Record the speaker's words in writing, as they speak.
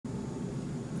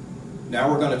Now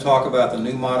we're going to talk about the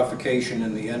new modification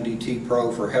in the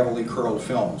NDTPro for heavily curled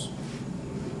films.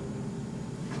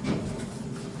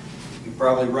 You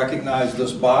probably recognize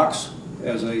this box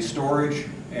as a storage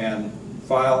and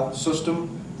file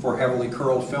system for heavily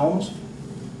curled films.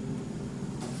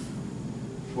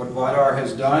 What Vidar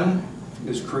has done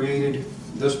is created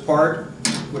this part,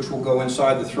 which will go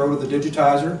inside the throat of the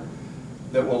digitizer,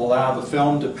 that will allow the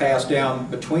film to pass down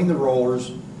between the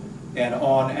rollers and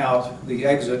on out the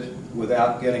exit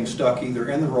without getting stuck either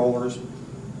in the rollers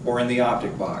or in the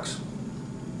optic box.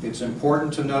 It's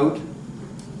important to note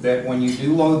that when you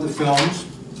do load the films,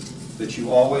 that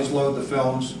you always load the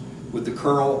films with the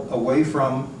curl away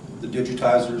from the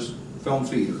digitizer's film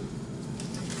feeder.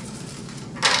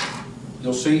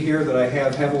 You'll see here that I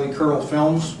have heavily curled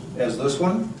films as this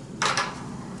one.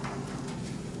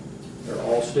 They're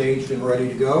all staged and ready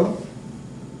to go.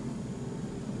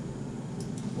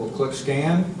 We'll click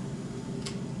scan,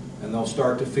 and they'll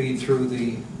start to feed through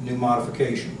the new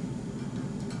modification,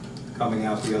 coming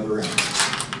out the other end.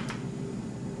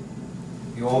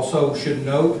 You also should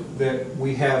note that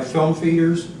we have film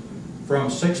feeders from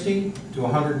 60 to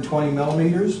 120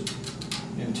 millimeters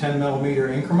in 10 millimeter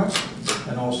increments,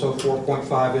 and also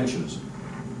 4.5 inches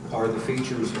are the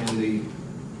features in the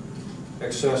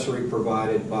accessory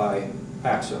provided by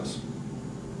Access.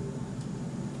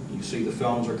 You see the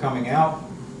films are coming out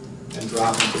and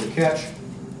dropping to the catch,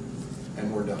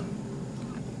 and we're done.